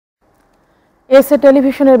SA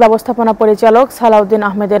টেলিভিশনের ব্যবস্থাপনা পরিচালক সালাউদ্দিন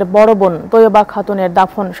আহমেদের বড় বোন তৈয়বা খাতুনের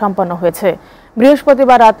দাফন সম্পন্ন হয়েছে।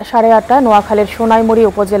 বৃহস্পতিবার রাত 8:30টায় নোয়াখালীর সোনাইমুড়ি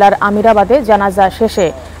উপজেলার আমিরাবাদে জানাজা শেষে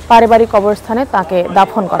পারিবারিক কবরস্থানে তাকে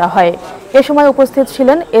দাফন করা হয়। এ সময় উপস্থিত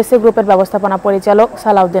ছিলেন এসএ গ্রুপের ব্যবস্থাপনা পরিচালক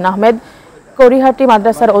সালাউদ্দিন আহমেদ, করিহাটি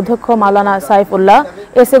মাদ্রাসার অধ্যক্ষ মাওলানা সাইফুল্লাহ,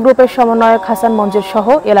 এসএ গ্রুপের সমন্বয়ক হাসান মঞ্জুর সহ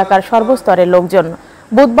এলাকার সর্বস্তরের লোকজন।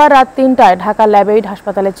 বুধবার রাত 3টায় ঢাকা ল্যাবেইড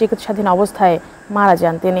হাসপাতালে চিকিৎসাধীন অবস্থায় মারা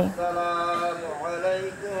যান তিনি।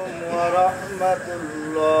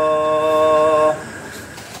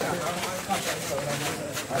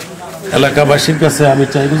 এলাকাবাসীর কাছে আমি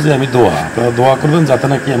চাইব যে আমি আপনারা দোয়া করবেন যাতে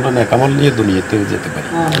নাকি আমরা নেকামল নিয়ে দুনিয়াতে যেতে পারি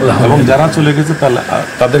এবং যারা চলে গেছে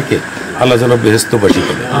তাদেরকে আল্লাহ যেন বেহেশতবাসী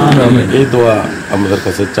করে, এই দোয়া আমাদের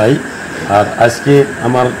কাছে চাই। আর আজকে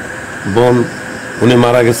আমার বোন উনি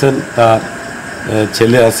মারা গেছেন, তার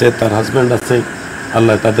ছেলে আছে, তার হাজব্যান্ড আছে,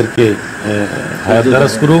 আল্লাহ তাদেরকে হায়াত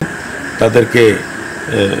দারাজ করুক, তাদেরকে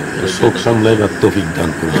শোক সামলাইবার তৌফিক দান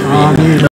করুক।